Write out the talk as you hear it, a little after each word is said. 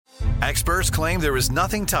Experts claim there is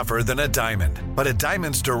nothing tougher than a diamond. But at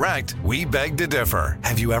Diamonds Direct, we beg to differ.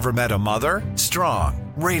 Have you ever met a mother?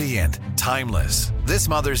 Strong, radiant, timeless. This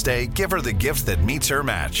Mother's Day, give her the gift that meets her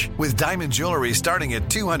match. With diamond jewelry starting at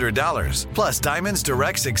 $200. Plus Diamonds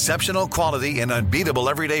Direct's exceptional quality and unbeatable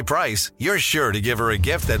everyday price, you're sure to give her a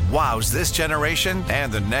gift that wows this generation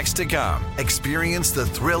and the next to come. Experience the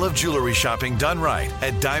thrill of jewelry shopping done right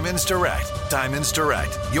at Diamonds Direct. Diamonds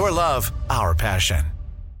Direct. Your love, our passion.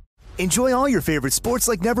 Enjoy all your favorite sports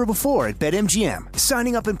like never before at BetMGM.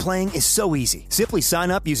 Signing up and playing is so easy. Simply sign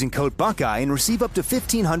up using code Buckeye and receive up to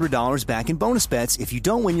 $1,500 back in bonus bets if you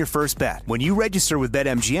don't win your first bet. When you register with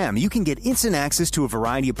BetMGM, you can get instant access to a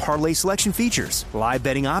variety of parlay selection features, live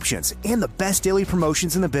betting options, and the best daily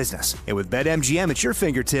promotions in the business. And with BetMGM at your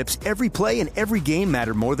fingertips, every play and every game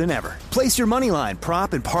matter more than ever. Place your moneyline,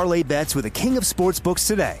 prop, and parlay bets with the king of sportsbooks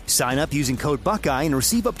today. Sign up using code Buckeye and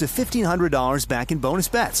receive up to $1,500 back in bonus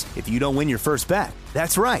bets if you don't win your first bet.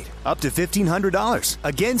 That's right, up to $1,500.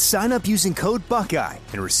 Again, sign up using code Buckeye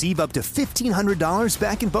and receive up to $1,500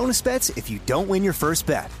 back in bonus bets if you don't win your first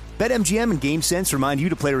bet. BetMGM and GameSense remind you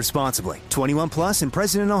to play responsibly. 21 plus and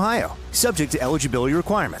present in Ohio. Subject to eligibility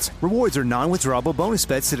requirements. Rewards are non-withdrawable bonus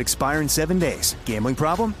bets that expire in 7 days. Gambling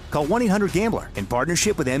problem? Call 1-800-GAMBLER in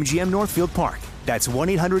partnership with MGM Northfield Park. That's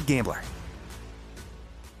 1-800-GAMBLER.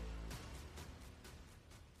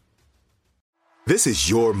 This is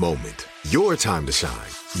your moment, your time to shine,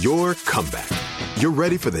 your comeback. You're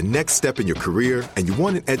ready for the next step in your career, and you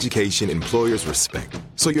want an education employers respect.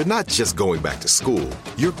 So you're not just going back to school,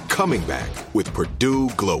 you're coming back with Purdue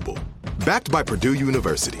Global. Backed by Purdue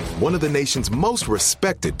University, one of the nation's most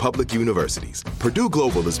respected public universities, Purdue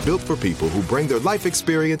Global is built for people who bring their life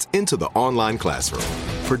experience into the online classroom.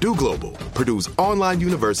 Purdue Global, Purdue's online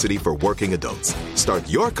university for working adults. Start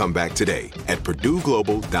your comeback today at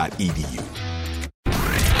purdueglobal.edu.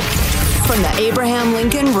 From the Abraham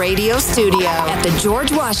Lincoln Radio Studio at the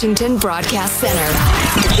George Washington Broadcast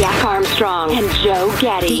Center, Jack Armstrong and Joe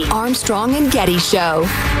Getty. The Armstrong and Getty Show.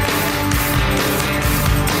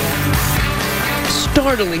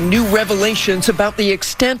 Startling new revelations about the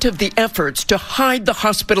extent of the efforts to hide the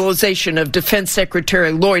hospitalization of Defense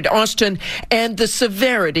Secretary Lloyd Austin and the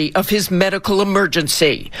severity of his medical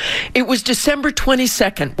emergency. It was December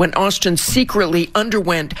 22nd when Austin secretly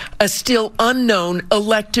underwent a still unknown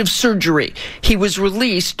elective surgery. He was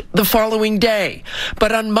released the following day.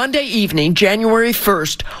 But on Monday evening, January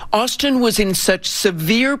 1st, Austin was in such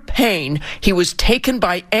severe pain, he was taken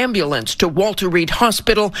by ambulance to Walter Reed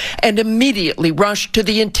Hospital and immediately rushed to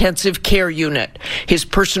the intensive care unit. His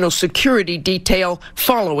personal security detail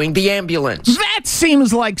following the ambulance. That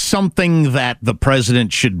seems like something that the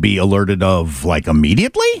president should be alerted of, like,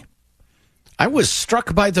 immediately. I was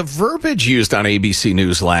struck by the verbiage used on ABC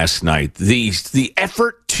News last night. The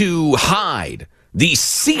effort to hide the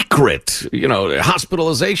secret,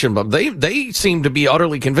 hospitalization. But they seem to be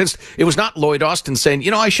utterly convinced. It was not Lloyd Austin saying,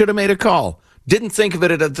 I should have made a call. Didn't think of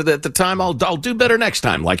it at the time. I'll do better next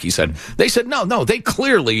time, like he said. They said, no, they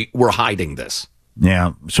clearly were hiding this.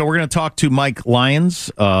 Yeah. So we're going to talk to Mike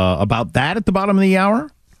Lyons about that at the bottom of the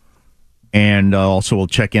hour. And also we'll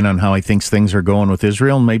check in on how he thinks things are going with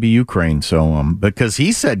Israel and maybe Ukraine. So because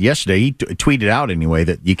he said yesterday, he tweeted out anyway,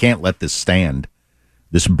 that you can't let this stand,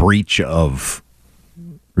 this breach of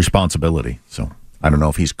responsibility. So I don't know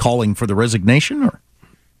if he's calling for the resignation or...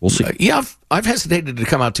 We'll see. I've hesitated to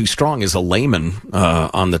come out too strong as a layman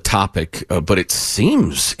on the topic, but it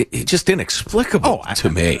seems just inexplicable to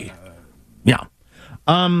me. Yeah.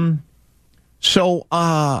 So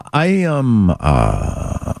I am.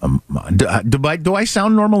 Do I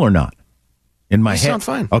sound normal or not? In my head, sound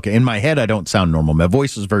fine. Okay, in my head, I don't sound normal. My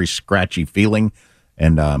voice is very scratchy feeling,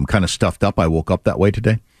 and I'm kind of stuffed up. I woke up that way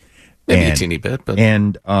today. Maybe a teeny bit, but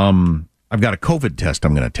and I've got a COVID test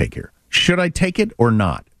I'm going to take here. Should I take it or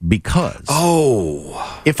not? Because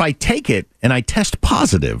if I take it and I test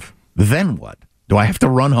positive, then what? Do I have to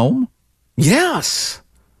run home? Yes.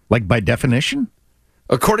 Like by definition?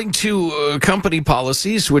 According to company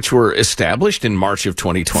policies, which were established in March of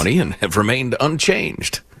 2020 and have remained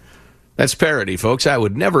unchanged. That's parody, folks. I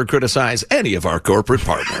would never criticize any of our corporate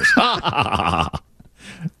partners.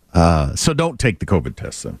 So don't take the COVID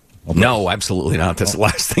test then. No, absolutely not. That's the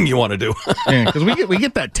last thing you want to do. Because we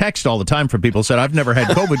get that text all the time from people who said, I've never had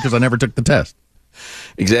COVID because I never took the test.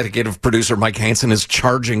 Executive producer Mike Hansen is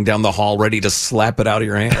charging down the hall ready to slap it out of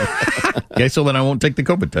your hand. Okay, so then I won't take the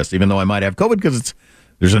COVID test, even though I might have COVID because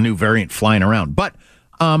there's a new variant flying around. But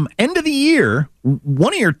end of the year,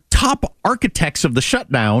 one of your top architects of the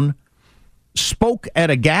shutdown spoke at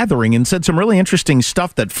a gathering and said some really interesting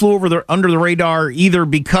stuff that flew under the radar, either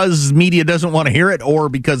because media doesn't want to hear it or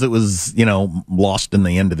because it was, lost in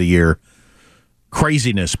the end of the year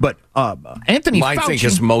craziness. But Anthony Fauci, I think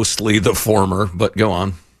is mostly the former, but go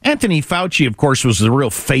on. Anthony Fauci, of course, was the real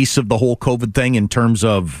face of the whole COVID thing in terms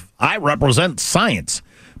of, I represent science.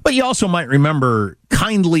 But you also might remember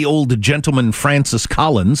kindly old gentleman Francis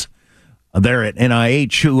Collins there at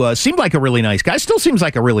NIH, who seemed like a really nice guy, still seems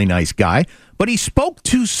like a really nice guy, but he spoke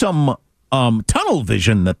to some tunnel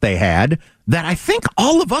vision that they had that I think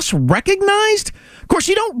all of us recognized. Of course,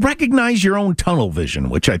 you don't recognize your own tunnel vision,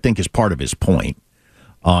 which I think is part of his point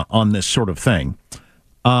on this sort of thing.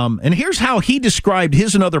 And here's how he described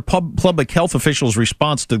his and other public health officials'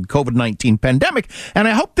 response to the COVID-19 pandemic. And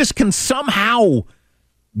I hope this can somehow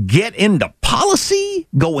get into policy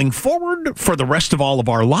going forward for the rest of all of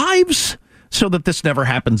our lives so that this never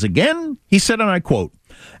happens again. He said, and I quote,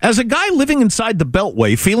 "As a guy living inside the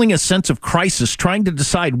Beltway, feeling a sense of crisis, trying to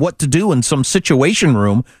decide what to do in some situation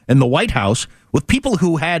room in the White House with people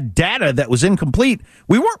who had data that was incomplete,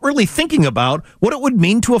 we weren't really thinking about what it would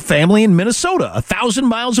mean to a family in Minnesota, 1,000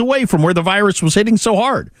 miles away from where the virus was hitting so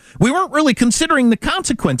hard. We weren't really considering the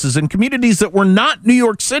consequences in communities that were not New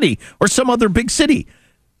York City or some other big city."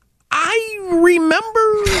 I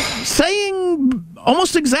remember saying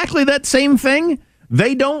almost exactly that same thing.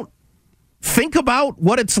 They don't think about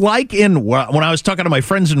what it's like when I was talking to my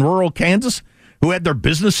friends in rural Kansas who had their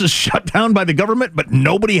businesses shut down by the government, but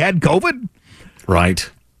nobody had COVID. Right.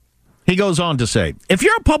 He goes on to say, if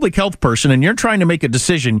you're a public health person and you're trying to make a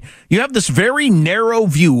decision, you have this very narrow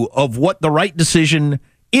view of what the right decision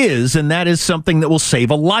is, and that is something that will save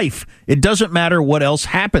a life. It doesn't matter what else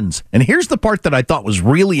happens. And here's the part that I thought was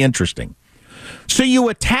really interesting. So you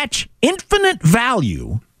attach infinite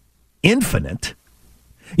value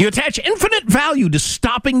to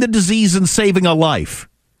stopping the disease and saving a life.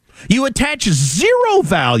 You attach zero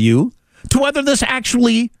value to whether this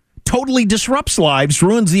actually totally disrupts lives,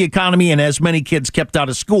 ruins the economy, and has many kids kept out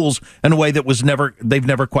of schools in a way that they've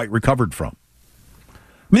never quite recovered from.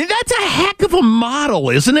 I mean, that's a heck of a model,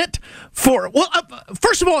 isn't it?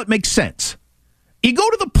 First of all, it makes sense. You go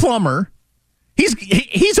to the plumber,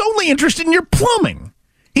 he's only interested in your plumbing.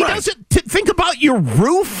 He doesn't think about your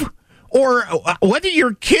roof or whether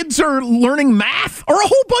your kids are learning math or a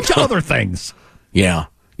whole bunch of other things. Yeah.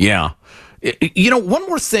 One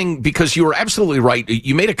more thing, because you were absolutely right.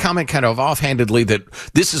 You made a comment kind of offhandedly that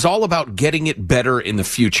this is all about getting it better in the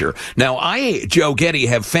future. Now, I, Joe Getty,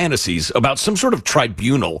 have fantasies about some sort of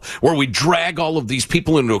tribunal where we drag all of these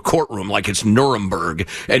people into a courtroom like it's Nuremberg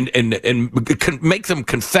and make them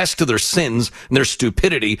confess to their sins and their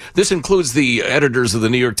stupidity. This includes the editors of the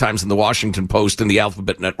New York Times and the Washington Post and the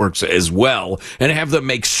Alphabet networks as well, and have them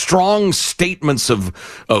make strong statements of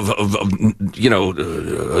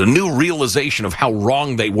a new realization of how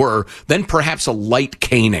wrong they were, then perhaps a light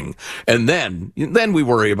caning. And then we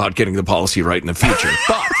worry about getting the policy right in the future.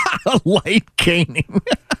 But a light caning.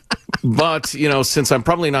 But, since I'm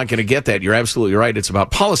probably not going to get that, you're absolutely right. It's about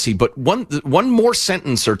policy. But one more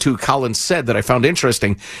sentence or two Collins said that I found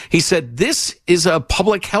interesting. He said, this is a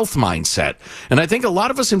public health mindset. And I think a lot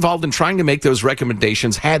of us involved in trying to make those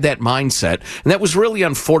recommendations had that mindset. And that was really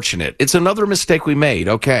unfortunate. It's another mistake we made.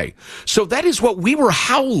 Okay. So that is what we were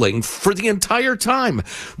howling for the entire time.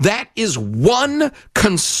 That is one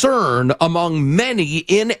concern among many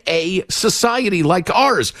in a society like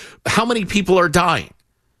ours. How many people are dying?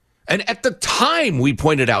 And at the time, we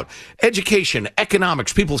pointed out education,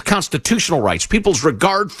 economics, people's constitutional rights, people's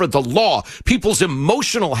regard for the law, people's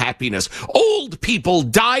emotional happiness, old people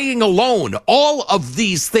dying alone. All of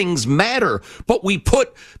these things matter. But we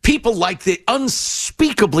put people like the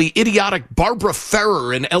unspeakably idiotic Barbara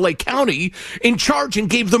Ferrer in L.A. County in charge and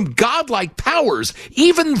gave them godlike powers,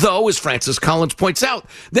 even though, as Francis Collins points out,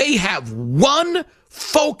 they have one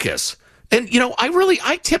focus. And,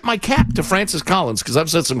 I tip my cap to Francis Collins because I've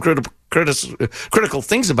said some critical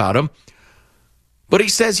things about him. But he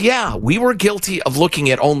says, yeah, we were guilty of looking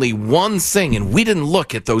at only one thing, and we didn't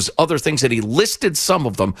look at those other things, and he listed some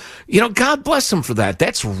of them. God bless him for that.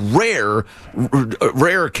 That's rare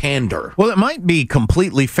candor. Well, it might be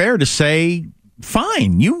completely fair to say,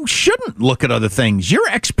 fine, you shouldn't look at other things. Your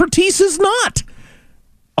expertise is not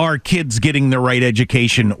our kids getting the right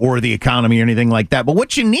education or the economy or anything like that. But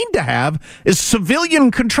what you need to have is civilian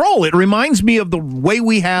control. It reminds me of the way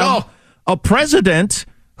we have a president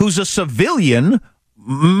who's a civilian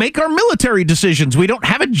make our military decisions. We don't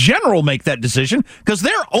have a general make that decision because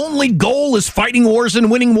their only goal is fighting wars and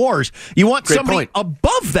winning wars. You want Great somebody point.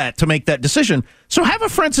 above that to make that decision. So have a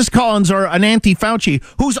Francis Collins or an Anthony Fauci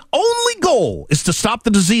whose only goal is to stop the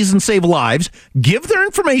disease and save lives, give their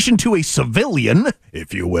information to a civilian,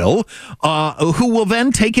 if you will, who will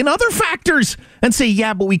then take in other factors and say,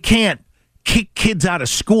 yeah, but we can't kick kids out of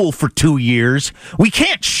school for 2 years. We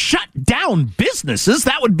can't shut down businesses.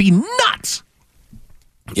 That would be nuts.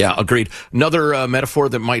 Yeah, agreed. Another metaphor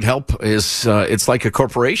that might help is it's like a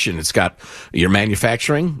corporation. It's got your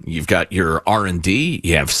manufacturing, you've got your R&D,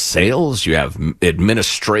 you have sales, you have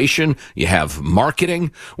administration, you have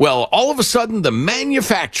marketing. Well, all of a sudden, the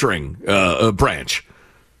manufacturing branch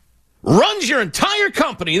runs your entire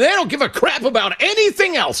company. They don't give a crap about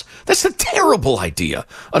anything else. That's a terrible idea.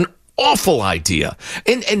 An awful idea.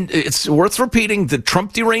 And it's worth repeating, the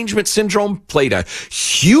Trump derangement syndrome played a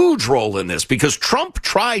huge role in this because Trump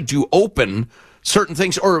tried to open certain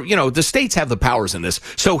things, or, the states have the powers in this.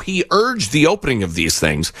 So he urged the opening of these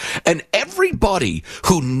things. And everybody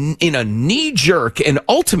who, in a knee-jerk and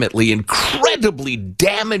ultimately incredibly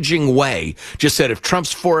damaging way, just said, if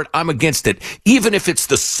Trump's for it, I'm against it, even if it's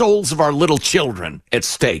the souls of our little children at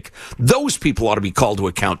stake. Those people ought to be called to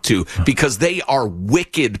account, too, because they are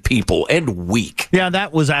wicked people and weak. Yeah,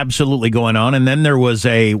 that was absolutely going on. And then there was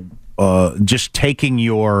a just taking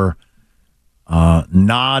your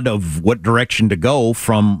nod of what direction to go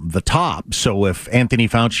from the top. So if Anthony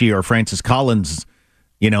Fauci or Francis Collins,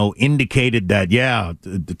 indicated that,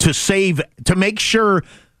 to make sure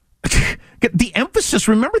the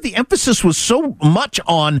emphasis was so much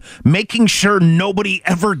on making sure nobody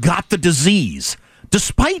ever got the disease,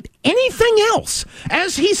 despite anything else.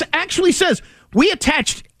 As he actually says, we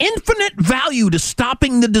attached infinite value to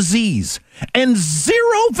stopping the disease and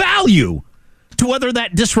zero value to whether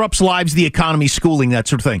that disrupts lives, the economy, schooling, that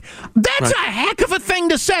sort of thing. That's a heck of a thing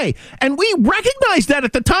to say. And we recognized that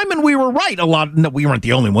at the time, and we were right. We weren't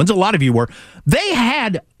the only ones. A lot of you were. They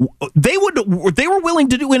were willing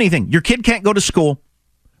to do anything. Your kid can't go to school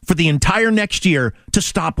for the entire next year to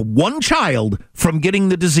stop one child from getting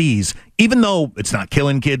the disease, even though it's not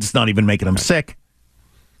killing kids, it's not even making them sick.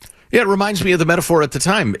 Yeah, it reminds me of the metaphor at the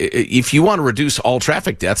time. If you want to reduce all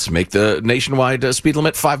traffic deaths, make the nationwide speed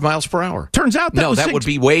limit 5 miles per hour. Turns out that would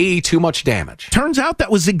be way too much damage. Turns out that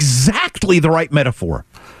was exactly the right metaphor.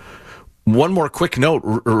 One more quick note.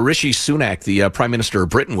 Rishi Sunak, the Prime Minister of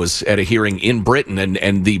Britain, was at a hearing in Britain,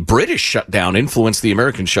 and the British shutdown influenced the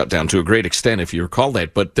American shutdown to a great extent, if you recall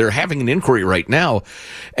that. But they're having an inquiry right now,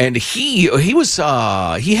 and he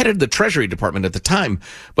headed the Treasury Department at the time,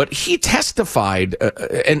 but he testified,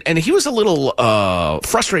 and he was a little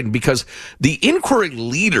frustrated because the inquiry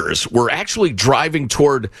leaders were actually driving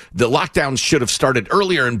toward the lockdowns should have started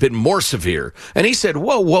earlier and been more severe. And he said,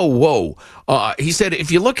 whoa. He said,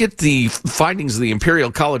 if you look at the findings of the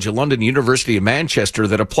Imperial College of London, University of Manchester,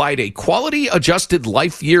 that applied a quality-adjusted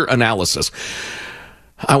life year analysis,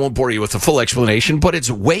 I won't bore you with the full explanation, but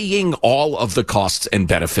it's weighing all of the costs and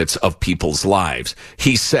benefits of people's lives.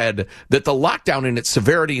 He said that the lockdown in its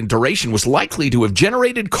severity and duration was likely to have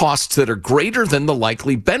generated costs that are greater than the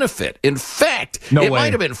likely benefit. In fact,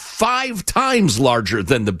 might have been 5 times larger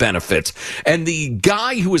than the benefits. And the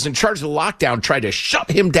guy who was in charge of the lockdown tried to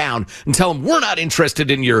shut him down and tell him, we're not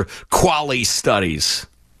interested in your quali studies.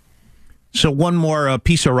 So one more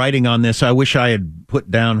piece of writing on this. I wish I had put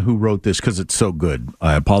down who wrote this because it's so good.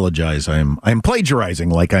 I apologize. I'm plagiarizing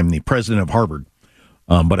like I'm the president of Harvard,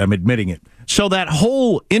 but I'm admitting it. So that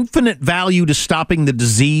whole infinite value to stopping the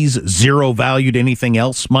disease, zero value to anything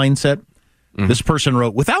else mindset, this person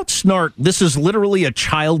wrote, without snark, this is literally a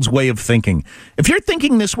child's way of thinking. If you're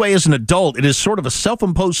thinking this way as an adult, it is sort of a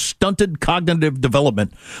self-imposed stunted cognitive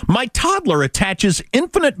development. My toddler attaches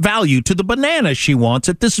infinite value to the banana she wants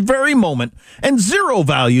at this very moment and zero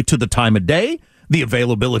value to the time of day, the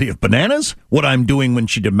availability of bananas, what I'm doing when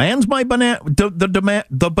she demands my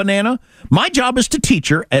the banana. My job is to teach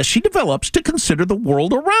her as she develops to consider the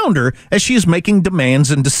world around her as she is making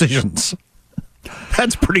demands and decisions.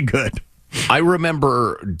 That's pretty good. I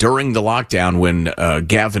remember during the lockdown when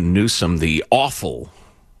Gavin Newsom, the awful,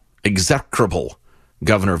 execrable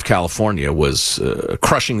governor of California, was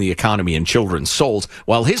crushing the economy and children's souls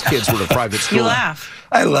while his kids were at a private school. You laugh.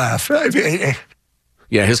 I laugh.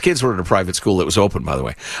 Yeah, his kids were at a private school that was open, by the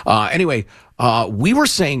way. Anyway, we were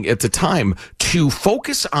saying at the time to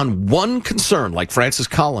focus on one concern, like Francis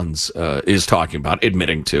Collins is talking about,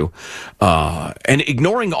 admitting to, and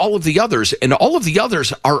ignoring all of the others. And all of the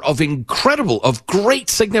others are of great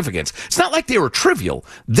significance. It's not like they were trivial.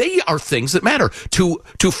 They are things that matter.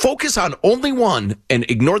 To focus on only one and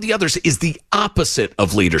ignore the others is the opposite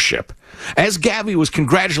of leadership. As Gabby was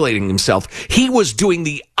congratulating himself, he was doing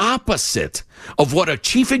the opposite of what a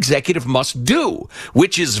chief executive must do,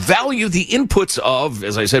 which is value the inputs of,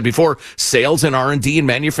 as I said before, sales and R&D and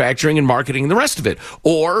manufacturing and marketing and the rest of it,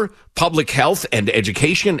 or public health and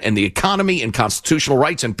education and the economy and constitutional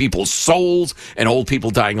rights and people's souls and old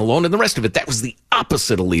people dying alone and the rest of it. That was the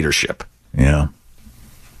opposite of leadership. Yeah.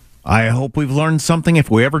 I hope we've learned something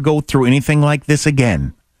if we ever go through anything like this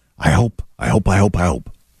again. I hope.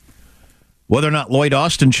 Whether or not Lloyd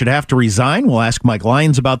Austin should have to resign, we'll ask Mike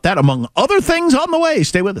Lyons about that, among other things on the way.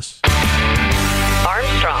 Stay with us.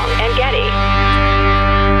 Armstrong and Getty.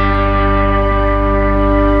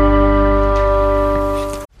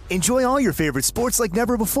 Enjoy all your favorite sports like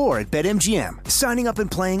never before at BetMGM. Signing up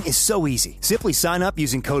and playing is so easy. Simply sign up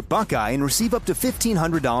using code Buckeye and receive up to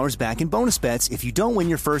 $1,500 back in bonus bets if you don't win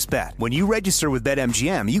your first bet. When you register with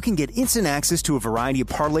BetMGM, you can get instant access to a variety of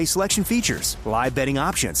parlay selection features, live betting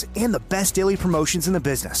options, and the best daily promotions in the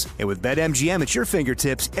business. And with BetMGM at your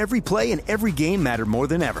fingertips, every play and every game matter more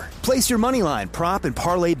than ever. Place your moneyline, prop, and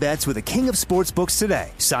parlay bets with the king of sportsbooks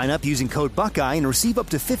today. Sign up using code Buckeye and receive up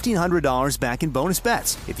to $1,500 back in bonus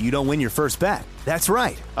bets if you don't win your first bet. That's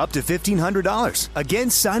right, up to $1,500. Again,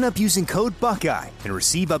 sign up using code Buckeye and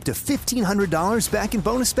receive up to $1,500 back in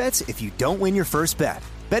bonus bets if you don't win your first bet.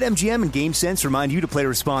 BetMGM and GameSense remind you to play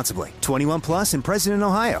responsibly. 21 plus and present in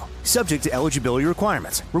Ohio. Subject to eligibility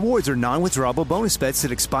requirements. Rewards are non-withdrawable bonus bets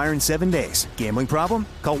that expire in 7 days. Gambling problem?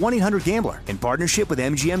 Call 1-800-GAMBLER in partnership with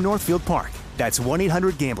MGM Northfield Park. That's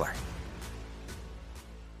 1-800-GAMBLER.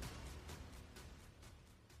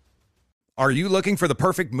 Are you looking for the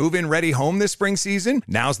perfect move-in ready home this spring season?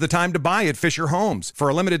 Now's the time to buy at Fisher Homes. For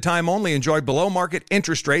a limited time only, enjoy below-market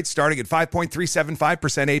interest rates starting at 5.375%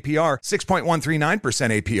 APR,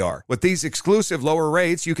 6.139% APR. With these exclusive lower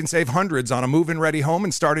rates, you can save hundreds on a move-in ready home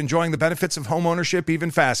and start enjoying the benefits of homeownership even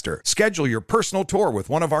faster. Schedule your personal tour with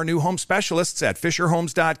one of our new home specialists at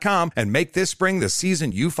FisherHomes.com and make this spring the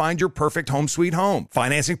season you find your perfect home sweet home.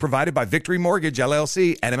 Financing provided by Victory Mortgage,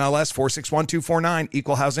 LLC, NMLS 461249,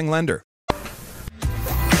 Equal Housing Lender.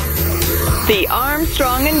 The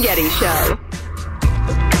Armstrong and Getty Show.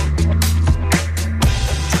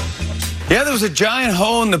 Yeah, there was a giant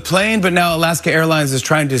hole in the plane, but now Alaska Airlines is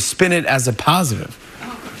trying to spin it as a positive.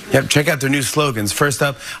 Yep, check out their new slogans. First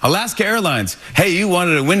up, Alaska Airlines. Hey, you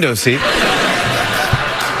wanted a window seat.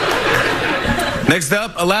 Next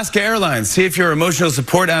up, Alaska Airlines. See if your emotional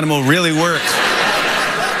support animal really works.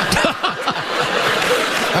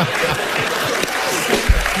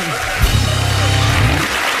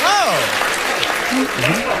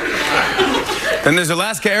 Then there's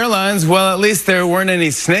Alaska Airlines. Well, at least there weren't any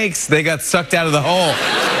snakes. They got sucked out of the hole.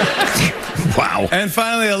 Wow. And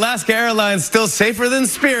finally, Alaska Airlines, still safer than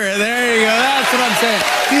Spirit. There you go. That's what I'm saying.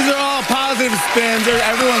 These are all positive spins.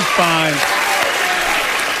 Everyone's fine.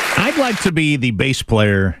 I'd like to be the bass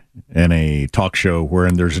player in a talk show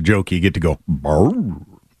wherein there's a joke, you get to go, "Brr."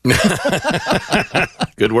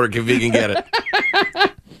 Good work if you can get it.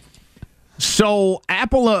 So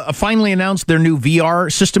Apple finally announced their new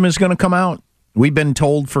VR system is going to come out. We've been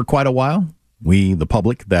told for quite a while, we, the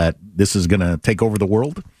public, that this is going to take over the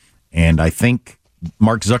world. And I think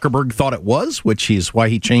Mark Zuckerberg thought it was, which is why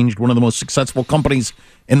he changed one of the most successful companies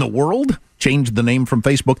in the world, changed the name from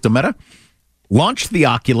Facebook to Meta, launched the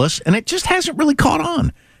Oculus, and it just hasn't really caught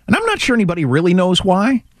on. And I'm not sure anybody really knows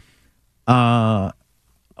why. My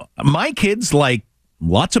kids, like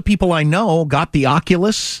lots of people I know, got the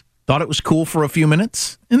Oculus, thought it was cool for a few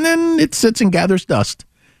minutes, and then it sits and gathers dust.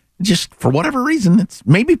 Just for whatever reason, it's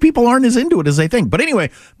maybe people aren't as into it as they think. But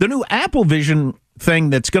anyway, the new Apple Vision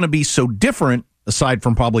thing that's going to be so different, aside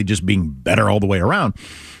from probably just being better all the way around,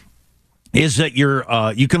 is that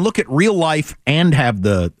you can look at real life and have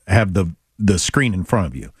the screen in front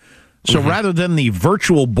of you. So rather than the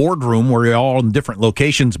virtual boardroom where you're all in different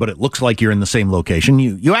locations, but it looks like you're in the same location,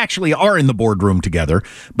 you actually are in the boardroom together,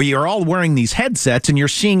 but you're all wearing these headsets and you're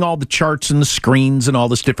seeing all the charts and the screens and all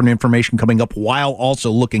this different information coming up while also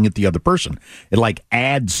looking at the other person. It like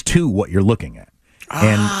adds to what you're looking at.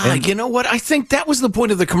 And you know what? I think that was the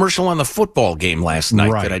point of the commercial on the football game last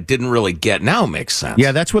night that I didn't really get. Now it makes sense.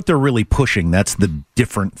 Yeah, that's what they're really pushing. That's the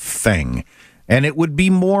different thing. And it would be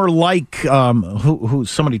more like,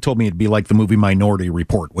 somebody told me it'd be like the movie Minority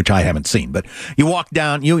Report, which I haven't seen. But you walk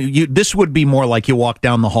down, this would be more like you walk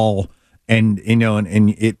down the hall and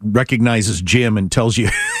it recognizes Jim and tells you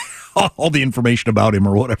all the information about him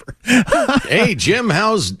or whatever. Hey, Jim,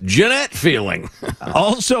 how's Jeanette feeling?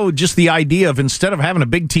 Also, just the idea of instead of having a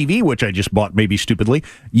big TV, which I just bought maybe stupidly,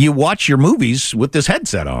 you watch your movies with this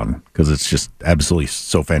headset on because it's just absolutely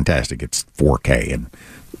so fantastic. It's 4K and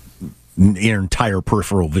your entire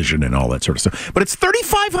peripheral vision and all that sort of stuff. But it's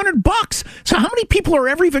 $3,500. So how many people are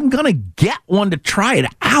ever even going to get one to try it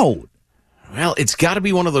out? Well, it's got to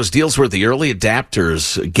be one of those deals where the early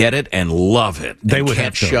adapters get it and love it. They would can't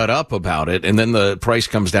have to shut up about it, and then the price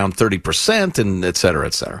comes down 30%, and et cetera,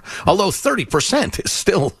 et cetera. Although 30% is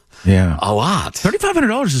still a lot.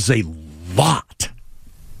 $3,500 is a lot.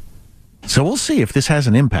 So we'll see if this has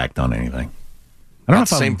an impact on anything. I don't know if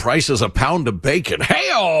same price as a pound of bacon.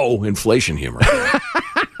 Hey-oh! Inflation humor.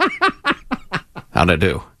 How'd I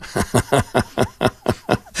do?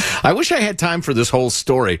 I wish I had time for this whole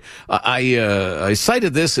story. I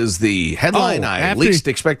cited this as the headline I least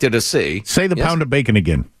expected to see. Say the pound of bacon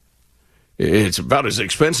again. It's about as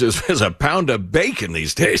expensive as a pound of bacon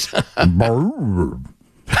these days.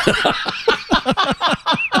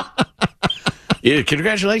 Yeah,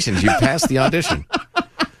 congratulations, you passed the audition.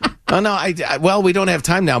 Oh, no, well, we don't have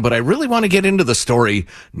time now, but I really want to get into the story.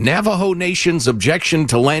 Navajo Nation's objection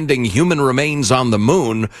to landing human remains on the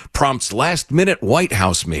moon prompts last-minute White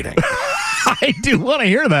House meeting. I do want to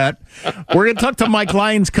hear that. We're going to talk to Mike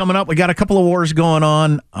Lyons coming up. We got a couple of wars going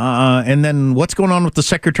on. And then what's going on with the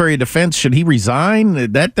Secretary of Defense? Should he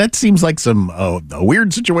resign? That seems like a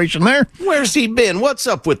weird situation there. Where's he been? What's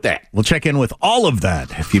up with that? We'll check in with all of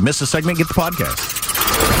that. If you miss a segment, get the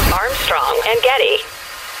podcast. Armstrong and Getty.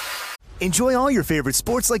 Enjoy all your favorite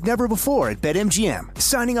sports like never before at BetMGM.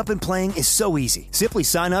 Signing up and playing is so easy. Simply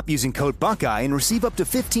sign up using code Buckeye and receive up to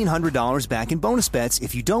 $1,500 back in bonus bets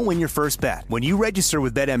if you don't win your first bet. When you register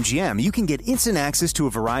with BetMGM, you can get instant access to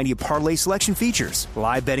a variety of parlay selection features,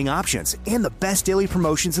 live betting options, and the best daily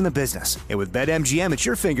promotions in the business. And with BetMGM at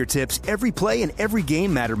your fingertips, every play and every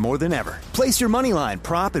game matter more than ever. Place your moneyline,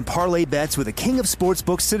 prop, and parlay bets with the king of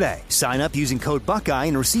sportsbooks today. Sign up using code Buckeye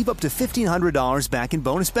and receive up to $1,500 back in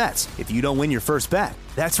bonus bets if you don't win your first bet.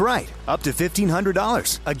 That's right, up to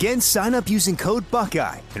 $1,500. Again, sign up using code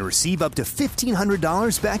Buckeye and receive up to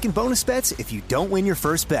 $1,500 back in bonus bets if you don't win your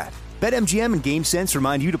first bet. BetMGM and GameSense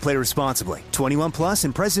remind you to play responsibly. 21 plus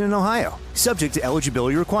and present in Ohio. Subject to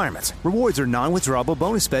eligibility requirements. Rewards are non-withdrawable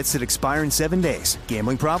bonus bets that expire in 7 days.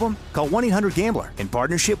 Gambling problem? Call 1-800-GAMBLER in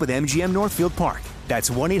partnership with MGM Northfield Park. That's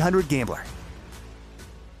 1-800-GAMBLER.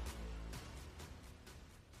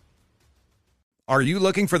 Are you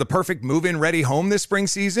looking for the perfect move-in ready home this spring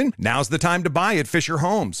season? Now's the time to buy at Fisher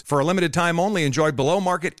Homes. For a limited time only, enjoy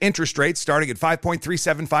below-market interest rates starting at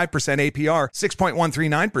 5.375% APR,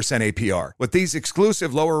 6.139% APR. With these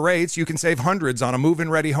exclusive lower rates, you can save hundreds on a move-in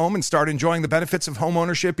ready home and start enjoying the benefits of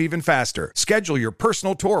homeownership even faster. Schedule your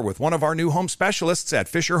personal tour with one of our new home specialists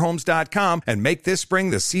at FisherHomes.com and make this spring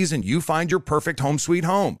the season you find your perfect home sweet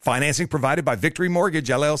home. Financing provided by Victory Mortgage,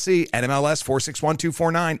 LLC, NMLS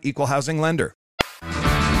 461249, Equal Housing Lender.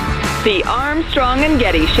 The Armstrong and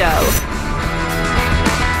Getty Show.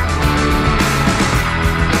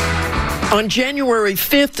 On January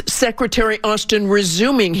 5th, Secretary Austin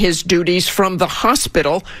resuming his duties from the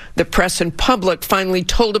hospital. The press and public finally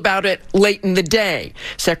told about it late in the day.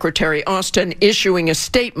 Secretary Austin issuing a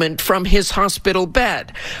statement from his hospital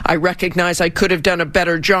bed. I recognize I could have done a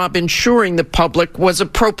better job ensuring the public was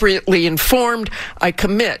appropriately informed. I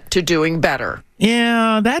commit to doing better.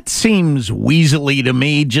 Yeah, that seems weaselly to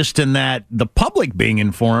me, just in that the public being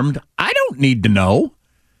informed, I don't need to know.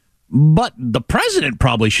 But the president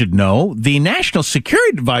probably should know. The national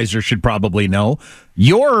security advisor should probably know.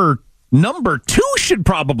 Your number two should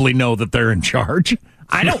probably know that they're in charge.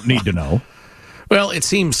 I don't need to know. Well, it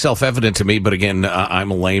seems self-evident to me, but again,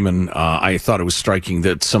 I'm a layman. I thought it was striking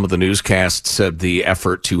that some of the newscasts said the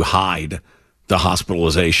effort to hide the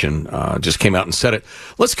hospitalization just came out and said it.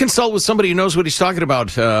 Let's consult with somebody who knows what he's talking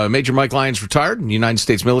about. Major Mike Lyons, retired in the United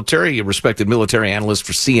States military, a respected military analyst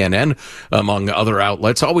for CNN, among other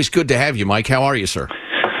outlets. Always good to have you, Mike. How are you, sir?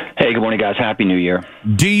 Hey, good morning, guys. Happy New Year.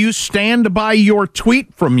 Do you stand by your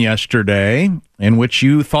tweet from yesterday in which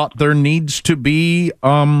you thought there needs to be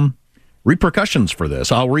repercussions for this?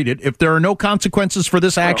 I'll read it. If there are no consequences for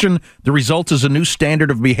this action, the result is a new standard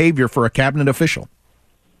of behavior for a cabinet official.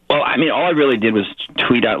 Well, I mean, all I really did was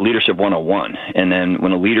tweet out Leadership 101, and then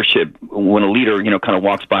when a leader, kind of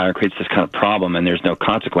walks by and creates this kind of problem, and there's no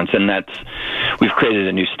consequence, and we've created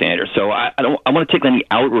a new standard. So I want to take any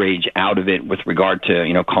outrage out of it with regard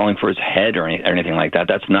to calling for his head or anything like that.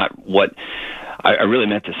 That's not what I really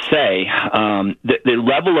meant to say. The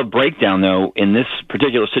level of breakdown, though, in this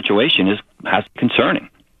particular situation has concerning.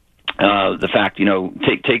 The fact,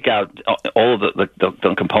 take out all of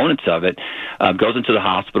the components of it, goes into the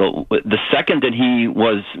hospital. The second that he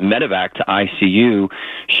was medevac to ICU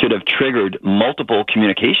should have triggered multiple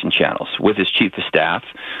communication channels with his chief of staff,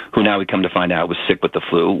 who now we come to find out was sick with the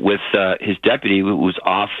flu, with his deputy, who was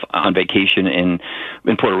off on vacation in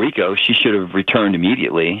Puerto Rico. She should have returned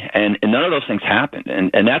immediately, and none of those things happened.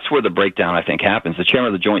 And that's where the breakdown, I think, happens. The chairman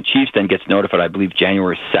of the Joint Chiefs then gets notified, I believe,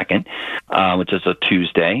 January 2nd, which is a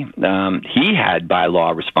Tuesday. He had by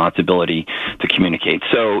law responsibility to communicate.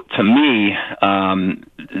 So to me,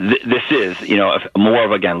 this is, more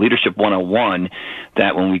of, again, leadership 101,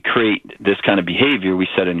 that when we create this kind of behavior, we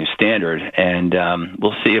set a new standard, and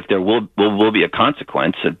we'll see if there will be a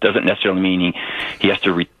consequence. It doesn't necessarily mean he has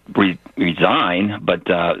to resign, but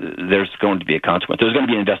there's going to be a consequence. There's going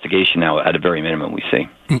to be an investigation now at a very minimum, we see.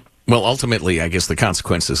 Well, ultimately, I guess the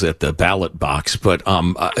consequence is at the ballot box. But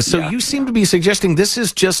you seem to be suggesting this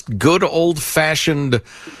is just good old-fashioned,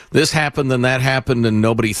 this happened and that happened and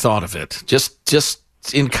nobody thought of it. Just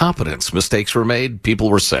incompetence. Mistakes were made. People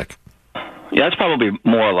were sick. Yeah, that's probably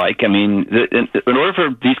more like. I mean, in order for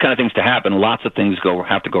these kind of things to happen, lots of things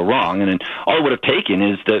have to go wrong. And all it would have taken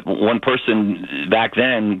is that one person back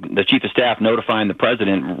then, the chief of staff, notifying the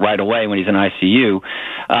president right away when he's in ICU,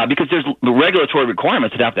 because there's regulatory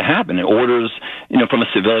requirements that have to happen. And orders, from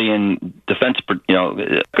a civilian defense,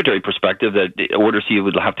 secretary perspective, that orders he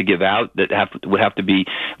would have to give out that would have to be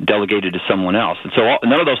delegated to someone else. And so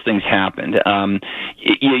none of those things happened.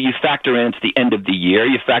 You factor in, it's the end of the year.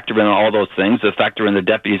 You factor in all those things. The factor in the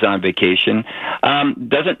deputies on vacation.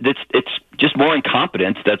 It's just more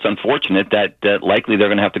incompetence. That's unfortunate. That likely they're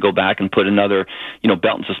going to have to go back and put another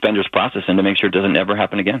belt and suspenders process in to make sure it doesn't ever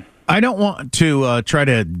happen again. I don't want to try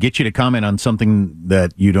to get you to comment on something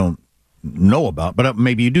that you don't know about, but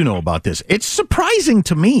maybe you do know about this. It's surprising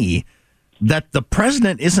to me that the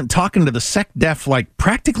president isn't talking to the SecDef like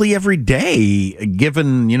practically every day,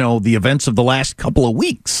 given the events of the last couple of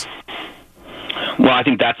weeks. Well, I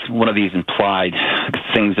think that's one of these implied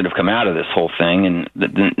things that have come out of this whole thing, and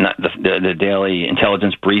the daily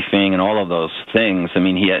intelligence briefing and all of those things. I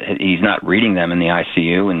mean, he's not reading them in the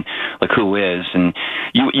ICU, and who is? And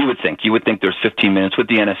you would think there's 15 minutes with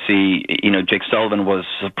the NSC. Jake Sullivan was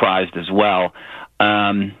surprised as well.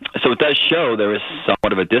 So it does show there is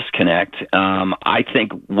somewhat of a disconnect. I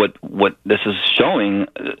think what this is showing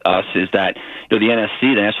us is that the NSC,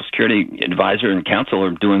 the National Security Advisor and Council,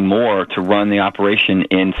 are doing more to run the operation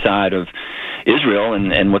inside of Israel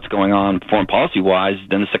and what's going on foreign policy-wise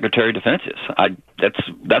than the Secretary of Defense is.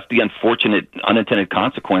 That's the unfortunate unintended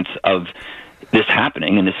consequence of this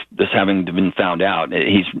happening and this having been found out.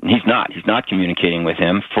 He's not communicating with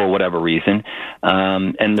him for whatever reason,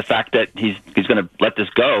 and the fact that he's going to let this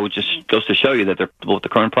go just goes to show you that they're with the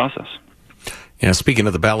current process. Yeah, speaking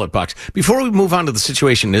of the ballot box, before we move on to the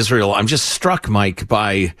situation in Israel, I'm just struck, Mike,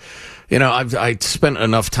 by, I spent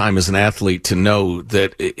enough time as an athlete to know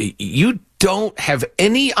that you don't have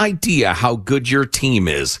any idea how good your team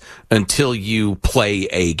is until you play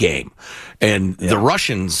a game. And the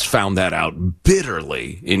Russians found that out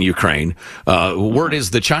bitterly in Ukraine. Word is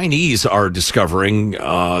the Chinese are discovering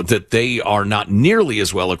that they are not nearly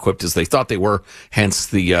as well equipped as they thought they were, hence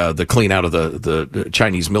the clean out of the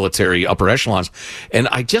Chinese military upper echelons. And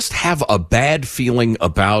I just have a bad feeling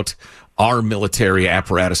about our military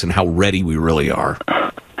apparatus and how ready we really are.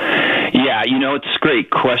 Yeah, it's a great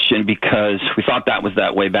question because we thought that was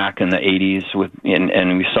that way back in the 80s,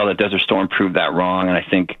 and we saw that Desert Storm prove that wrong, and I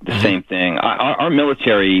think the same thing. Our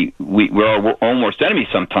military, we're almost enemies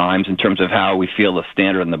sometimes in terms of how we feel the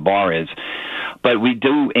standard and the bar is. But we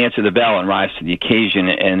do answer the bell and rise to the occasion,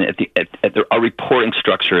 and our reporting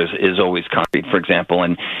structure is always concrete, for example.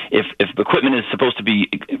 And if equipment is supposed to be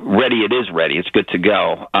ready, it is ready. It's good to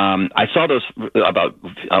go. I saw those about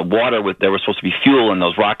water there was supposed to be fuel in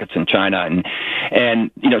those rockets in China,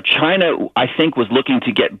 and China, I think, was looking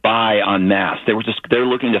to get by en masse. They're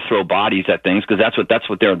looking to throw bodies at things because that's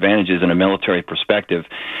what their advantage is in a military perspective.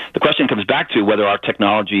 The question comes back to whether our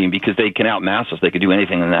technology, because they can outmass us, they could do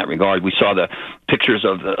anything in that regard. We saw the pictures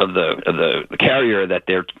of the carrier that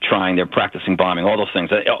they're practicing bombing, all those things,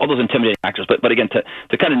 all those intimidating factors. But again,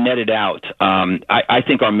 to kind of net it out, I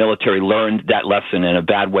think our military learned that lesson in a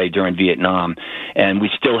bad way during Vietnam, and we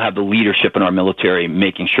still have the leadership in our military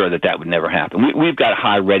making sure that would never happen. We've got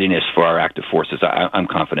high readiness for our active forces. I'm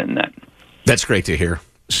confident in that. That's great to hear.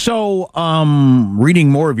 So, reading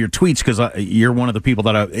more of your tweets, because you're one of the people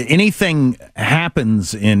that anything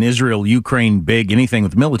happens in Israel, Ukraine, anything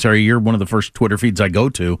with the military, you're one of the first Twitter feeds I go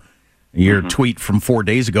to. Your tweet from 4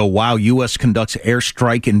 days ago, wow, U.S. conducts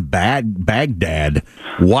airstrike in Baghdad.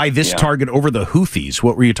 Why this target over the Houthis?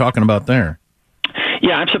 What were you talking about there?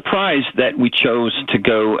 Yeah, I'm surprised that we chose to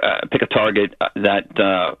go pick a target that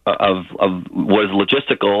was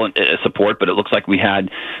logistical support, but it looks like we had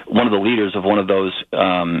one of the leaders of one of those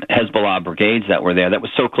Hezbollah brigades that were there that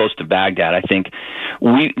was so close to Baghdad. I think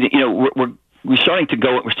we're starting to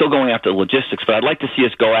go. We're still going after the logistics, but I'd like to see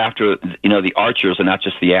us go after the archers and not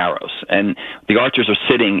just the arrows. And the archers are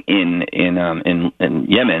sitting in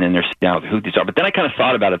Yemen, and they're sitting down with the Houthis are. But then I kind of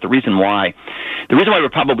thought about it. The reason why we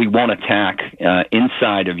probably won't attack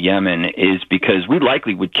inside of Yemen is because we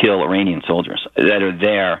likely would kill Iranian soldiers that are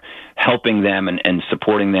there, helping them and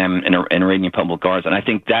supporting them in Iranian public guards. And I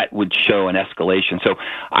think that would show an escalation. So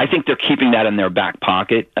I think they're keeping that in their back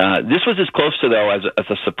pocket. This was as close to, though, as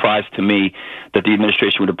a surprise to me that the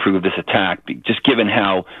administration would approve of this attack, just given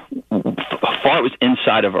how far it was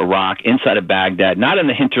inside of Iraq, inside of Baghdad, not in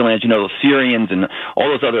the hinterlands. The Syrians and all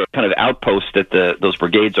those other kind of outposts that those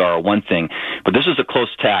brigades are one thing. But this is a close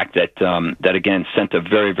attack that again, sent a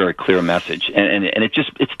very, very clear message. And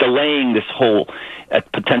it's delaying this whole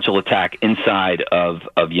potential attack inside of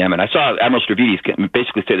Yemen. I saw Admiral Stavridis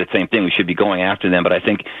basically say the same thing. We should be going after them, but I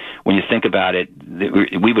think when you think about it,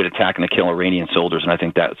 we would attack and kill Iranian soldiers, and I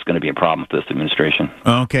think that's going to be a problem for this administration.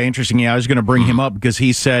 Okay, interesting. Yeah, I was going to bring him up because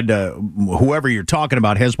he said whoever you're talking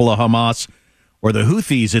about, Hezbollah, Hamas, or the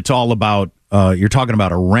Houthis, it's all about, you're talking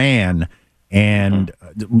about Iran. And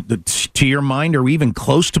to your mind, are we even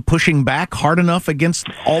close to pushing back hard enough against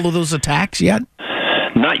all of those attacks yet?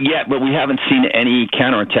 Not yet, but we haven't seen any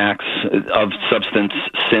counterattacks of substance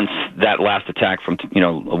since that last attack from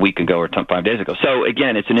a week ago or 5 days ago. So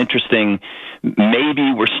again, it's an interesting.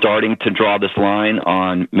 Maybe we're starting to draw this line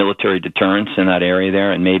on military deterrence in that area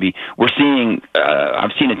there, and maybe we're seeing.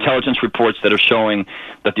 I've seen intelligence reports that are showing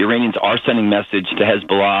that the Iranians are sending message to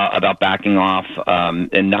Hezbollah about backing off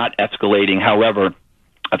and not escalating. However,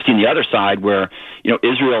 I've seen the other side where,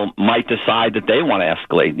 Israel might decide that they want to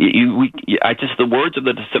escalate. The words of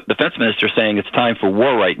the defense minister saying it's time for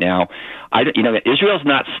war right now. Israel's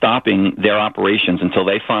not stopping their operations until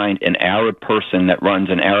they find an Arab person that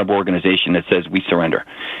runs an Arab organization that says we surrender,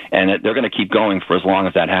 and they're going to keep going for as long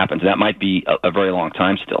as that happens. That might be a very long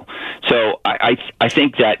time still. So I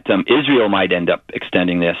think that Israel might end up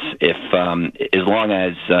extending this if as long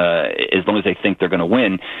as they think they're going to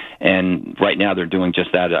win, and right now they're doing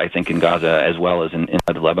just that. I think in Gaza as well as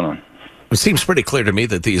inside of Lebanon. It seems pretty clear to me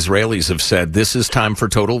that the Israelis have said this is time for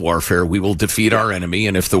total warfare. We will defeat our enemy,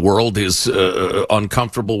 and if the world is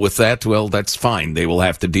uncomfortable with that, well, that's fine. They will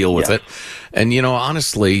have to deal with it. And,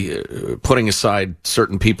 honestly, putting aside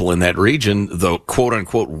certain people in that region, the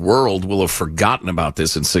quote-unquote world will have forgotten about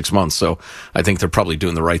this in 6 months. So I think they're probably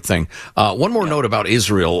doing the right thing. One more note about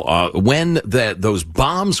Israel. When those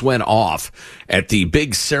bombs went off at the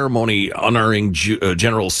big ceremony honoring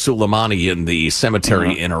General Soleimani in the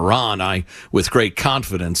cemetery in Iran, I, with great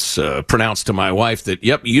confidence, pronounced to my wife that,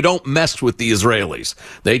 yep, you don't mess with the Israelis.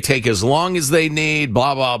 They take as long as they need,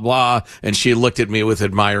 blah, blah, blah. And she looked at me with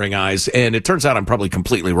admiring eyes, and it turns out I'm probably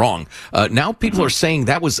completely wrong. Now people are saying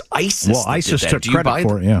that was ISIS. Well, ISIS took credit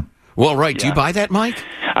for it, yeah. Well, right. Do you buy that, Mike?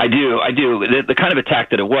 I do. The kind of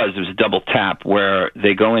attack that it was a double tap where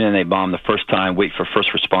they go in and they bomb the first time, wait for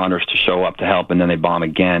first responders to show up to help, and then they bomb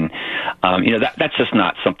again. That's just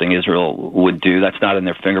not something Israel would do. That's not in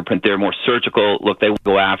their fingerprint. They're more surgical. Look, they will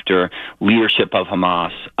go after leadership of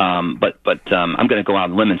Hamas, but I'm going to go out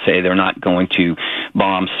on a limb and say they're not going to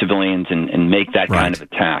bomb civilians and make that kind of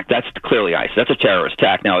attack. That's clearly ISIS. That's a terrorist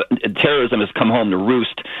attack. Now, terrorism has come home to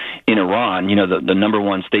roost in Iran. The number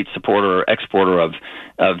one state supporter or exporter of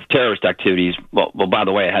terrorist activities. Well, by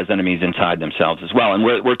the way, it has enemies inside themselves as well. And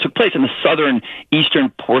where it took place in the southern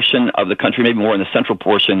eastern portion of the country, maybe more in the central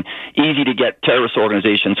portion, easy to get terrorist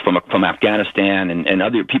organizations from Afghanistan and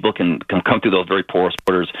other people can come through those very porous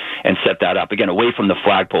borders and set that up again away from the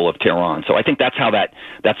flagpole of Tehran. So I think that's how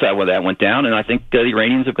that went down. And I think the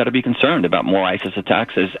Iranians have got to be concerned about more ISIS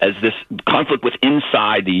attacks as this conflict with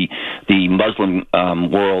inside the Muslim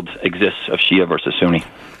world exists of Shia versus Sunni.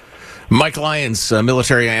 Mike Lyons,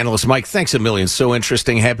 military analyst. Mike, thanks a million. So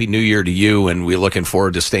interesting. Happy New Year to you, and we're looking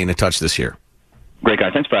forward to staying in touch this year. Great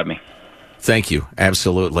guy. Thanks for having me. Thank you.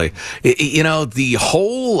 Absolutely. The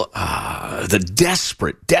whole, the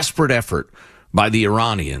desperate effort by the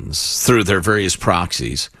Iranians through their various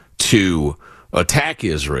proxies to attack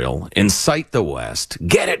Israel, incite the West,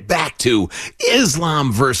 get it back to Islam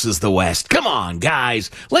versus the West. Come on, guys.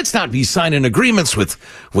 Let's not be signing agreements with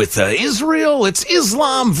Israel. It's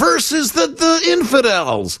Islam versus the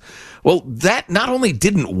infidels. Well, that not only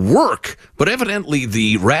didn't work, but evidently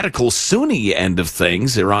the radical Sunni end of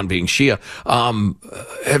things, Iran being Shia,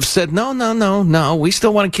 have said, no, we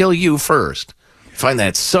still want to kill you first. I find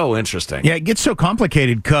that so interesting. Yeah, it gets so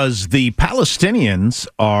complicated because the Palestinians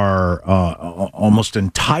are almost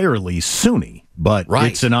entirely Sunni, but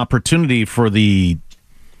it's an opportunity for the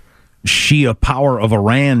Shia power of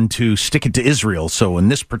Iran to stick it to Israel. So in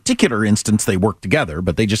this particular instance, they work together,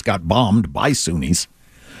 but they just got bombed by Sunnis.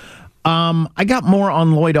 I got more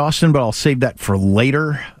on Lloyd Austin, but I'll save that for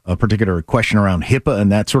later. A particular question around HIPAA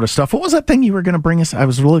and that sort of stuff. What was that thing you were going to bring us? I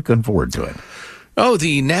was really looking forward to it. Oh,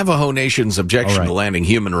 the Navajo Nation's objection to landing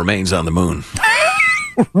human remains on the moon.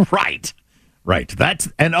 Right. That's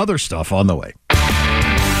and other stuff on the way.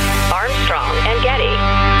 Armstrong and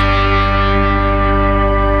Getty.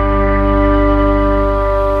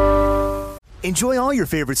 Enjoy all your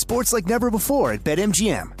favorite sports like never before at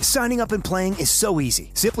BetMGM. Signing up and playing is so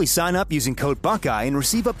easy. Simply sign up using code Buckeye and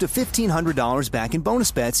receive up to $1,500 back in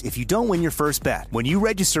bonus bets if you don't win your first bet. When you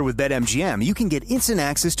register with BetMGM, you can get instant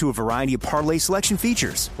access to a variety of parlay selection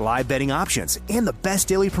features, live betting options, and the best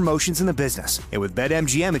daily promotions in the business. And with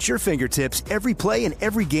BetMGM at your fingertips, every play and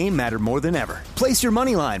every game matter more than ever. Place your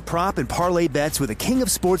moneyline, prop, and parlay bets with the king of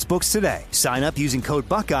sportsbooks today. Sign up using code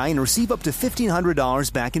Buckeye and receive up to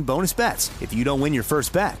 $1,500 back in bonus bets if you don't win your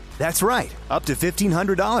first bet. That's right, up to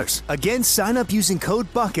 $1,500. Again, sign up using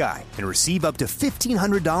code Buckeye and receive up to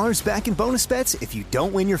 $1,500 back in bonus bets if you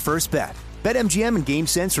don't win your first bet. BetMGM and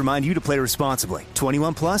GameSense remind you to play responsibly.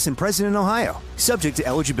 21 plus and present in Ohio. Subject to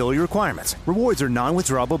eligibility requirements. Rewards are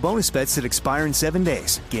non-withdrawable bonus bets that expire in 7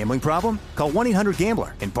 days. Gambling problem? Call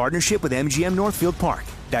 1-800-GAMBLER in partnership with MGM Northfield Park.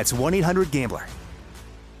 That's 1-800-GAMBLER.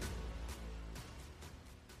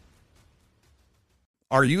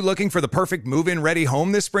 Are you looking for the perfect move-in ready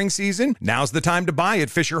home this spring season? Now's the time to buy at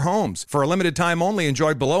Fisher Homes. For a limited time only,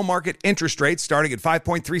 enjoy below-market interest rates starting at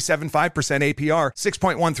 5.375% APR,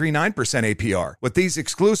 6.139% APR. With these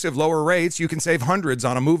exclusive lower rates, you can save hundreds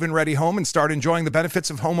on a move-in ready home and start enjoying the benefits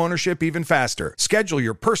of homeownership even faster. Schedule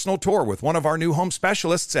your personal tour with one of our new home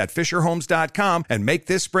specialists at FisherHomes.com and make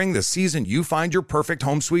this spring the season you find your perfect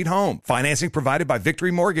home sweet home. Financing provided by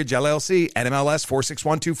Victory Mortgage, LLC, NMLS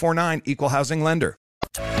 461249, Equal Housing Lender.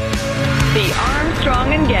 The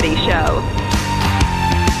Armstrong and Getty Show.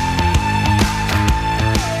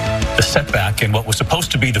 The setback in what was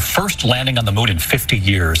supposed to be the first landing on the moon in 50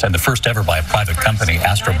 years and the first ever by a private company,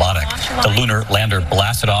 Astrobotic. The lunar lander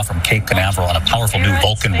blasted off from Cape Canaveral on a powerful new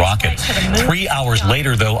Vulcan rocket. 3 hours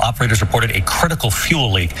later, though, operators reported a critical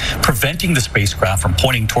fuel leak, preventing the spacecraft from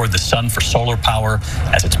pointing toward the sun for solar power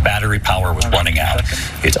as its battery power was running out.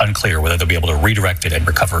 It's unclear whether they'll be able to redirect it and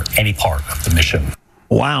recover any part of the mission.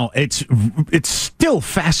 Wow, it's still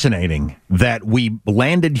fascinating that we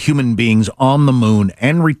landed human beings on the moon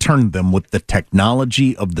and returned them with the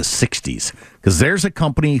technology of the 60s. Because there's a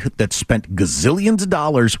company that spent gazillions of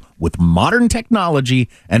dollars with modern technology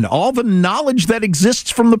and all the knowledge that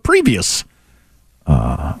exists from the previous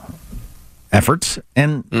efforts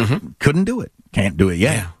and couldn't do it. Can't do it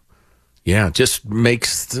yet. Yeah, it just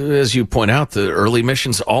makes, as you point out, the early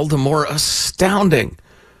missions all the more astounding.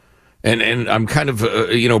 And I'm kind of,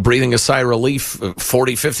 breathing a sigh of relief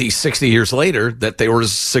 40, 50, 60 years later that they were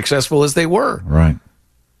as successful as they were. Right.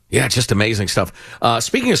 Yeah, just amazing stuff.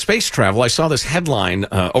 Speaking of space travel, I saw this headline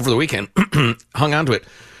over the weekend, hung on to it.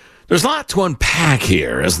 There's a lot to unpack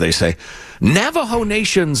here, as they say. Navajo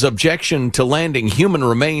Nation's objection to landing human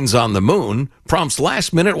remains on the moon prompts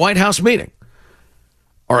last-minute White House meeting.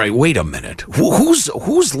 All right, wait a minute.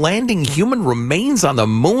 Who's landing human remains on the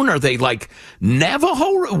moon? Are they like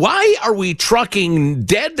Navajo? Why are we trucking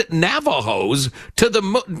dead Navajos to the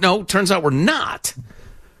moon? No, turns out we're not.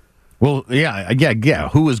 Well, yeah.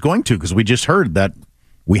 Who is going to? Because we just heard that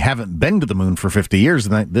we haven't been to the moon for 50 years,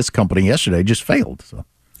 and that this company yesterday just failed. So.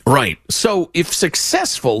 Right. So if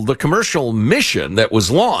successful, the commercial mission that was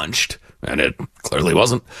launched, and it clearly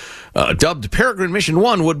wasn't, dubbed Peregrine Mission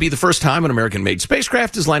 1, would be the first time an American-made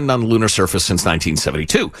spacecraft has landed on the lunar surface since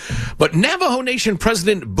 1972. But Navajo Nation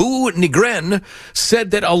President Boo Nigren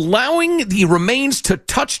said that allowing the remains to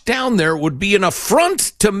touch down there would be an affront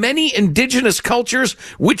to many indigenous cultures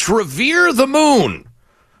which revere the moon.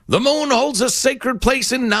 The moon holds a sacred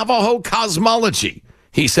place in Navajo cosmology,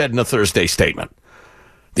 he said in a Thursday statement.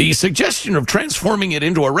 The suggestion of transforming it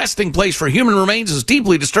into a resting place for human remains is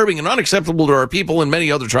deeply disturbing and unacceptable to our people and many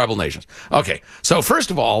other tribal nations. Okay, so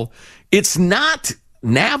first of all, it's not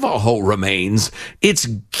Navajo remains. It's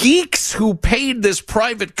geeks who paid this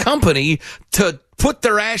private company to put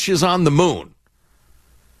their ashes on the moon.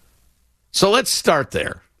 So let's start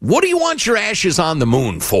there. What do you want your ashes on the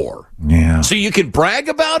moon for? Yeah. So you can brag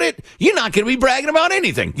about it? You're not going to be bragging about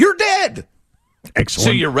anything. You're dead. Excellent.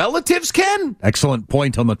 So your relatives can? Excellent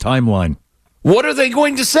point on the timeline. What are they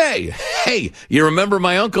going to say? Hey, you remember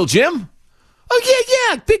my Uncle Jim?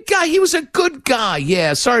 Oh, yeah, big guy. He was a good guy.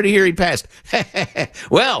 Yeah, sorry to hear he passed.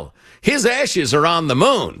 Well, his ashes are on the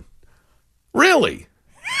moon. Really?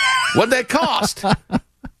 What'd that cost? Blah,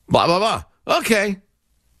 blah, blah. Okay.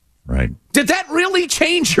 Right. Did that really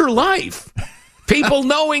change your life? People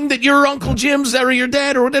knowing that your Uncle Jim's or your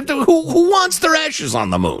dad or whatever, who wants their ashes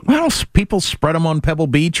on the moon? Well, people spread them on Pebble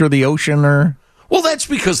Beach or the ocean or... Well, that's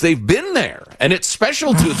because they've been there, and it's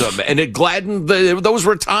special to them, and it gladdened those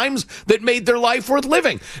were times that made their life worth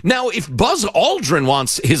living. Now, if Buzz Aldrin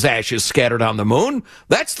wants his ashes scattered on the moon,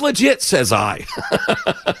 that's legit, says I.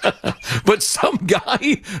 But some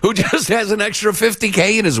guy who just has an extra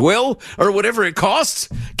 $50K in his will, or whatever it costs,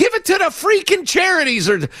 give it to the freaking charities,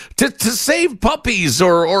 or to save puppies,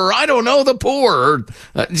 or I don't know, the poor, or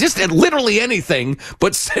just literally anything,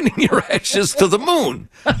 but sending your ashes to the moon.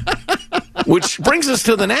 Which brings us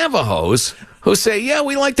to the Navajos, who say, yeah,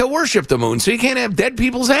 we like to worship the moon, so you can't have dead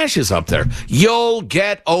people's ashes up there. You'll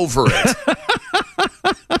get over it.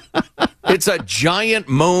 It's a giant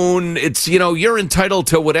moon. It's, you're entitled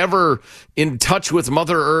to whatever in touch with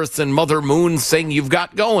Mother Earth and Mother Moon thing you've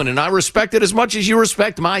got going. And I respect it as much as you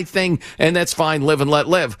respect my thing, and that's fine. Live and let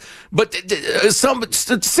live. But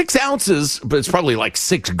 6 ounces, but it's probably like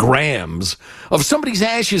 6 grams of somebody's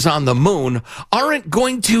ashes on the moon aren't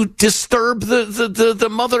going to disturb the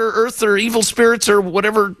Mother Earth or evil spirits or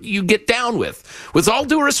whatever you get down with. With all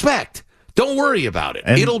due respect. Don't worry about it.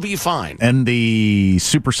 It'll be fine. And the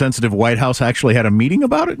super sensitive White House actually had a meeting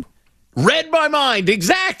about it? Read my mind,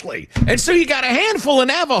 exactly. And so you got a handful of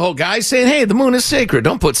Navajo guys saying, hey, the moon is sacred.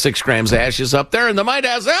 Don't put 6 grams of ashes up there. And the White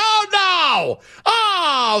House, oh, no.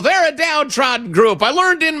 Oh, they're a downtrodden group. I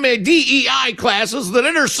learned in my DEI classes that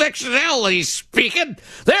intersectionality speaking,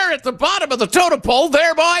 they're at the bottom of the totem pole,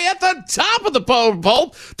 thereby at the top of the totem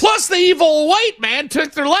pole. Plus the evil white man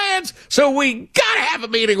took their lands. So we got to have a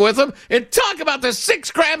meeting with them and talk about the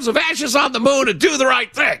 6 grams of ashes on the moon and do the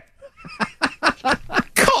right thing.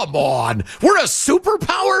 Come on. We're a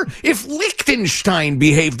superpower? If Liechtenstein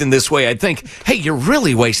behaved in this way, I'd think, hey, you're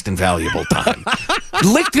really wasting valuable time.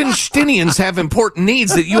 Liechtensteinians have important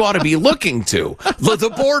needs that you ought to be looking to.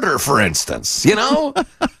 The border, for instance,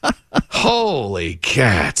 Holy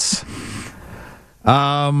cats.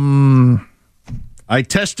 I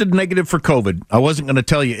tested negative for COVID. I wasn't going to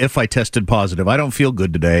tell you if I tested positive. I don't feel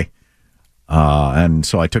good today. And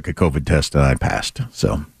so I took a COVID test and I passed.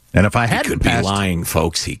 So... And if I hadn't He could passed, be lying,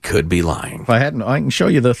 folks. He could be lying. If I hadn't, I can show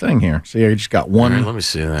you the thing here. See, I just got one. Right, let me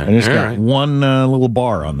see that. I just got one little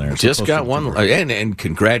bar on there. Just got one. And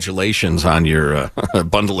congratulations on your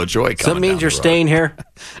bundle of joy. So that means you're staying here?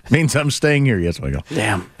 Means I'm staying here. Yes, I go.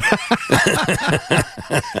 Damn.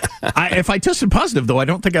 If I tested positive, though, I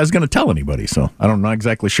don't think I was going to tell anybody. So I'm not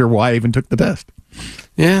exactly sure why I even took the test.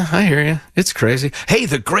 Yeah, I hear you. It's crazy. Hey,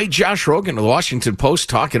 the great Josh Rogan of the Washington Post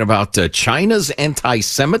talking about China's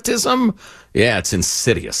anti-Semitism. Yeah, it's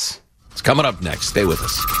insidious. It's coming up next. Stay with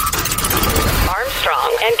us.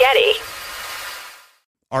 Armstrong and Getty.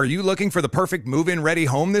 Are you looking for the perfect move-in ready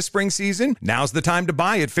home this spring season? Now's the time to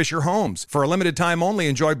buy at Fisher Homes. For a limited time only,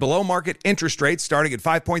 enjoy below-market interest rates starting at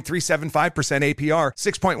 5.375% APR,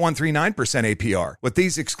 6.139% APR. With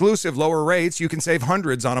these exclusive lower rates, you can save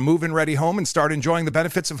hundreds on a move-in ready home and start enjoying the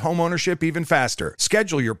benefits of homeownership even faster.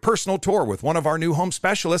 Schedule your personal tour with one of our new home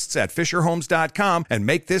specialists at FisherHomes.com and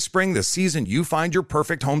make this spring the season you find your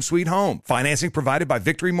perfect home sweet home. Financing provided by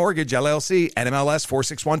Victory Mortgage, LLC, NMLS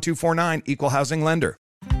 461249, Equal Housing Lender.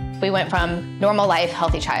 We went from normal life,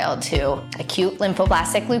 healthy child to acute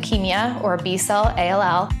lymphoblastic leukemia or B-cell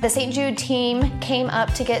ALL. The St. Jude team came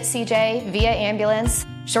up to get CJ via ambulance.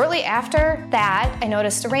 Shortly after that, I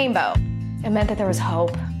noticed a rainbow. It meant that there was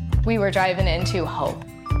hope. We were driving into hope.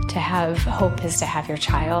 To have hope is to have your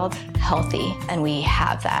child healthy, and we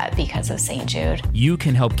have that because of St. Jude. You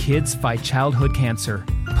can help kids fight childhood cancer.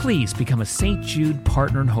 Please become a St. Jude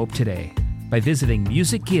Partner in Hope today by visiting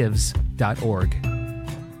musicgives.org.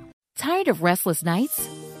 Tired of restless nights?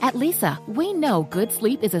 At Leesa, we know good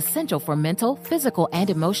sleep is essential for mental, physical, and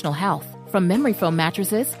emotional health. From memory foam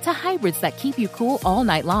mattresses to hybrids that keep you cool all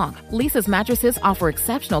night long, Leesa's mattresses offer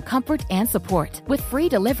exceptional comfort and support with free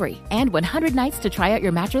delivery and 100 nights to try out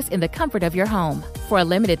your mattress in the comfort of your home. For a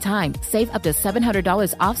limited time, save up to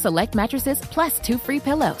 $700 off select mattresses plus 2 free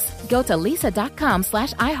pillows. Go to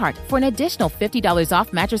leesa.com/iHeart for an additional $50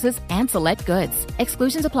 off mattresses and select goods.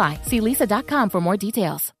 Exclusions apply. See leesa.com for more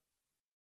details.